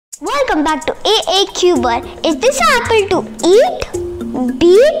Welcome back to AA Cuber. Is this apple to eat,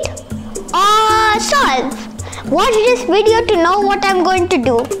 beat or solve? Watch this video to know what I'm going to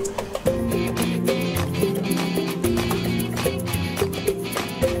do.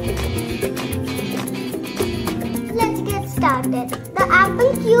 Let's get started. The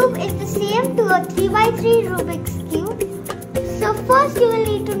apple cube is the same to a 3x3 Rubik's cube. So first you will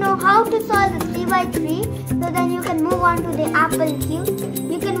need to know how to solve the 3x3, so then you can move on to the apple cube.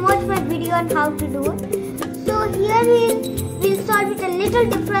 You can watch my video on how to do it. So here we'll solve it a little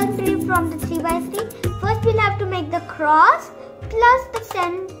differently from the 3x3. First we'll have to make the cross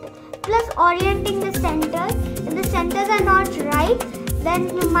plus orienting the centers. If the centers are not right, then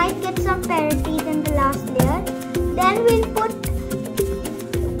you might get some parodies in the last layer. Then we'll put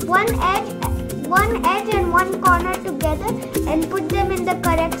one edge and one corner together and put them in the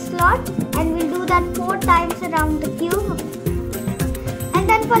correct slot, and we'll do that 4 times around the cube. And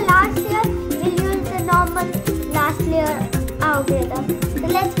then for last layer, we'll use the normal last layer algorithm. So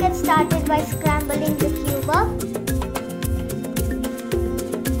let's get started by scrambling the cube up.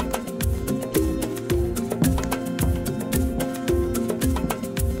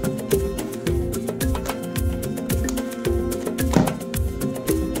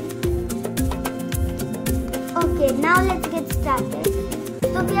 Okay, now let's get started.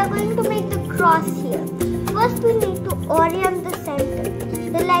 So we are going to make the cross here. First we need to orient the center.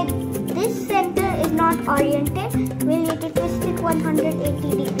 So like this center is not oriented, we'll need to twist it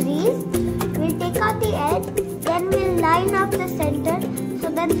 180 degrees. We'll take out the edge, then we'll line up the center so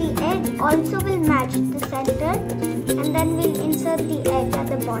that the edge also will match the center, and then we'll insert the edge at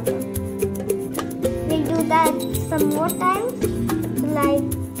the bottom. We'll do that some more times.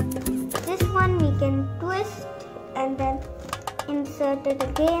 Like this one we can twist and then insert it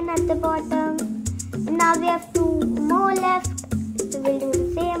again at the bottom. And now we have 2 more left, so we'll do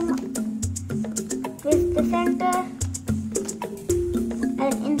the same. Twist the center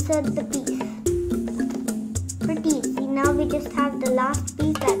and insert the piece. Pretty easy. Now we just have the last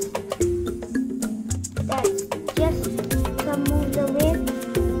piece that's just some moves away.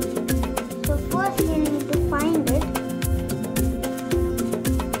 So first we need to find it.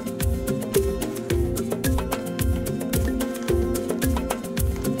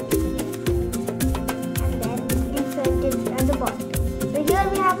 Here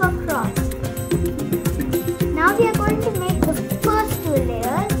we have a cross. Now we are going to make the first 2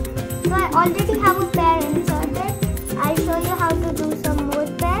 layers. So I already have a pair inserted. I'll show you how to do some more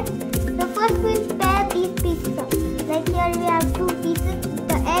pairs. So first we'll pair these pieces up. Like here we have 2 pieces,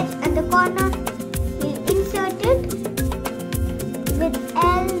 the edge and the corner. We'll insert it with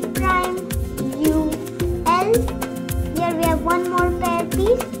L prime U L. Here we have 1 more pair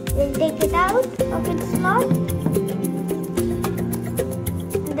piece. We'll take it out of its slot.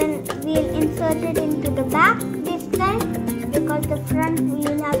 We'll insert it into the back this time, because the front we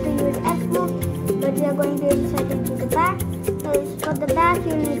will have to use F move, but we are going to insert it into the back. So for the back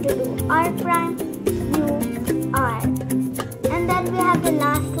you need to do R prime U R, and then we have the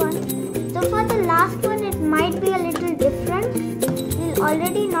last one. So for the last one it might be a little different. We'll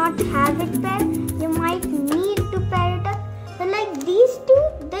already not have it paired. You might need to pair it up. So like these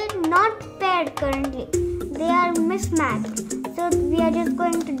 2, they're not paired currently. They are mismatched. So we are just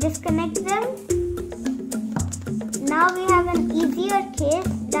going to disconnect them. Now we have an easier case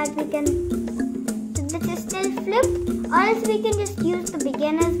that we can, so this is still flipped, or else we can just use the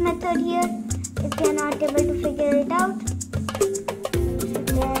beginner's method here if you are not able to figure it out.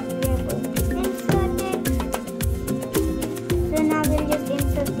 Then we are going to insert it. So now we'll just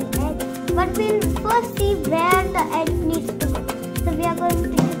insert the edge, but we'll first see where the edge needs to go. So we are going to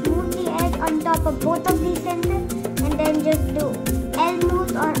just move the edge on top of both of these centers, and then just do L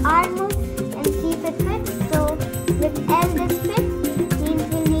moves or R moves and see if it fits. So with L this fits, means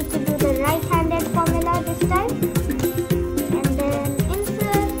we'll need to do the right-handed formula this time. And then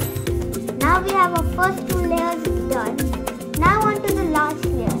insert. Now we have our first 2 layers done. Now on to the last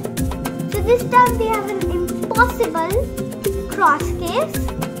layer. So this time we have an impossible cross case.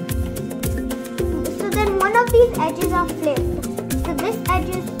 So then one of these edges are flipped. So this edge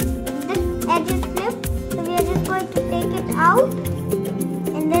is flipped. So we are just going to take it out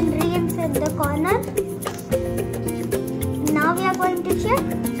and then reinsert the corner. Now we are going to check.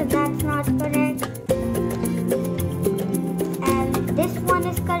 So that's not correct. And this one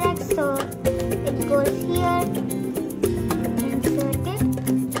is correct. So it goes here. Insert it.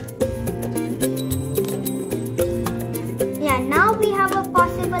 Yeah, now we have a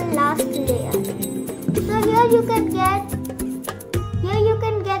possible last layer. So here you can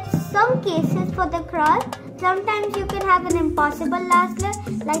get some cases for the cross. Sometimes you can have an impossible last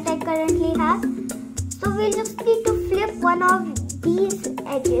layer. like I currently have. So we'll just need to flip one of these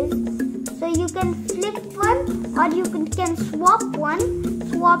edges. So you can flip one or you can swap one.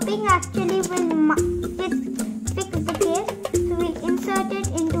 Swapping actually will fix the case. So we'll insert it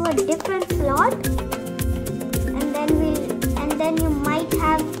into a different slot, and then you might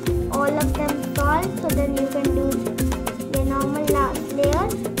have all of them solved. So then you can do the normal last layer.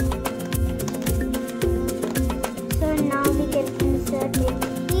 So now we can insert it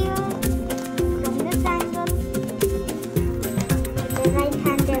here from this angle with the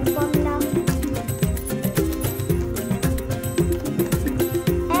right-handed formula.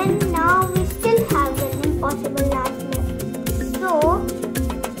 And now we still have an impossible last layer. So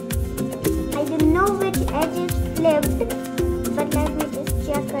I don't know which edge is flipped, but let me just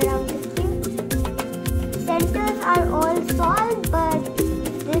check around the thing. Centers are all solved, but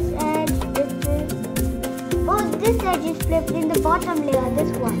this edge, this edge is flipped in the bottom layer,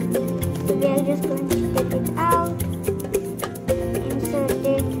 this one. So we are just going to take it out, insert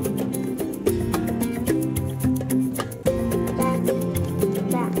it,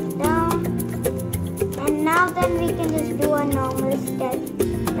 back down, and now then we can just do a normal step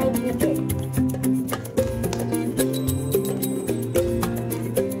like we did.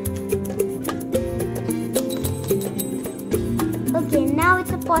 Okay, now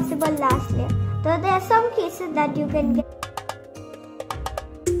it's a possible last layer. So there are some cases that you can get.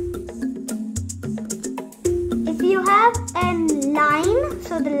 If you have a line,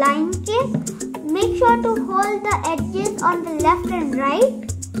 so the line case, make sure to hold the edges on the left and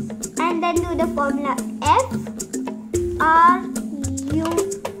right, and then do the formula F, R, U,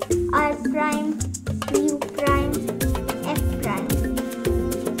 R prime, U prime, F prime.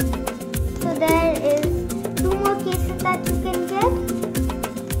 So there is two more cases that you can get.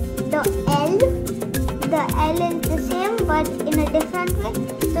 The L is the same but in a different way.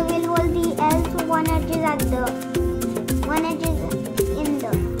 So we'll hold the L, so one edge is in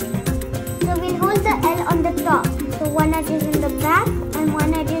the. So we'll hold the L on the top. So one edge is in the back and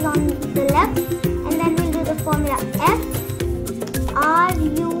one edge is on the left. And then we'll do the formula F, R,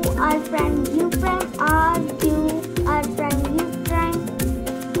 U, R prime, U prime, R, U, R prime, U prime,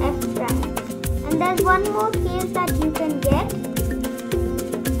 F prime. And there's one more case that you can get.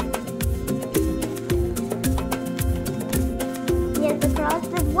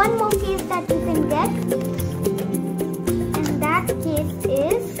 There's one more case that you can get, and that case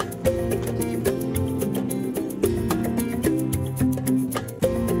is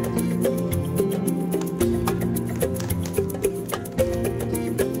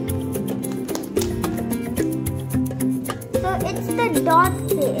so it's the dot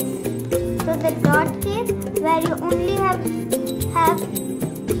case. So the dot case where you only have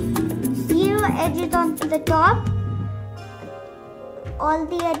 0 edges on the top. All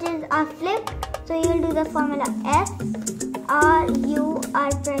the edges are flipped, so you'll do the formula F, R, U,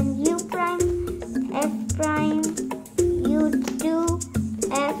 R prime, U prime, F prime, U2,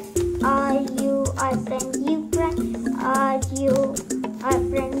 F, R, U, R prime, U prime, R, U, R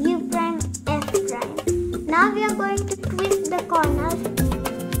prime, U prime, F prime. Now we are going to twist the corners.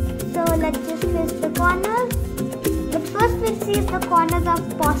 So let's just twist the corners. But first we'll see if the corners are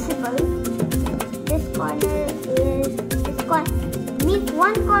possible. This corner is means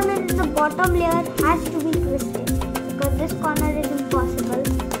one corner in the bottom layer has to be twisted because this corner is impossible.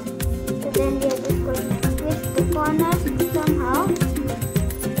 So then we are just going to twist the corners somehow.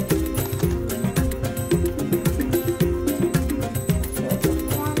 So the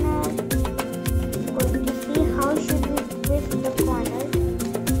corner, going to see how should we twist the corner.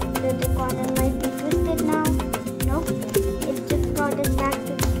 So the corner might be twisted now. Nope, it just brought us back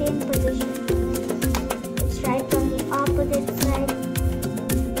to the same position. Let's try from the opposite side.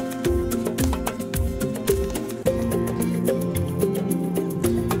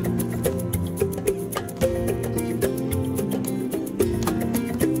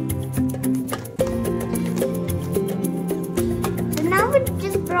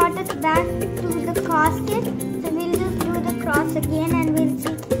 Brought us back to the cross case. So we'll just do the cross again and we'll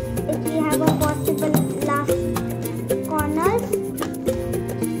see if we have a possible last corners.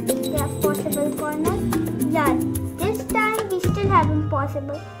 We have possible corners. Yeah, this time we still have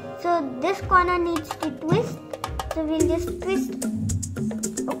impossible. So this corner needs to twist. So we'll just twist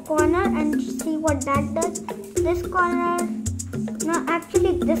a corner and see what that does. This corner, no,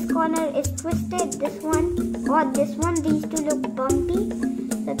 actually this corner is twisted. This one or this one, these two look bumpy.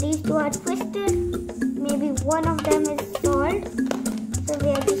 So these two are twisted. Maybe one of them is solved. So we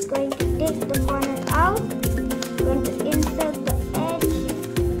are just going to take the corner out. Going to insert the edge.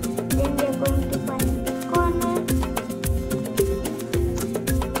 Then we are going to find the corner.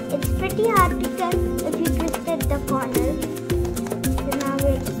 pretty hard to tell if you twisted the corner. So now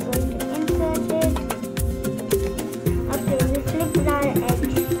we're just going to insert it. Okay, we flipped our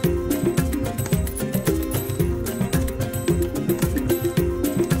edge.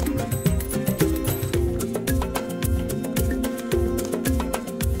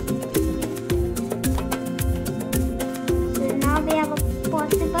 So now we have a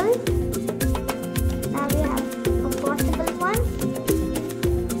possible one.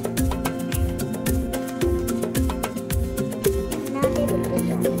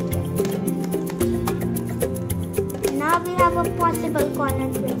 Now we have a possible corner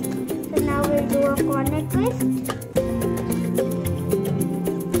twist. So now we'll do a corner twist.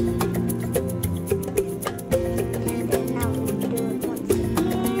 And then now we'll do it once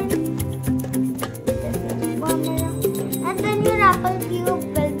again. And then your apple cube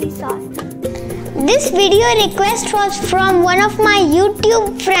will be solved. This video request was from one of my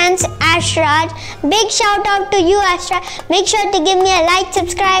YouTube friends, Ashraj. Big shout out to you, Ashraj. Make sure to give me a like,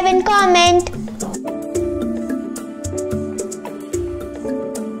 subscribe and comment.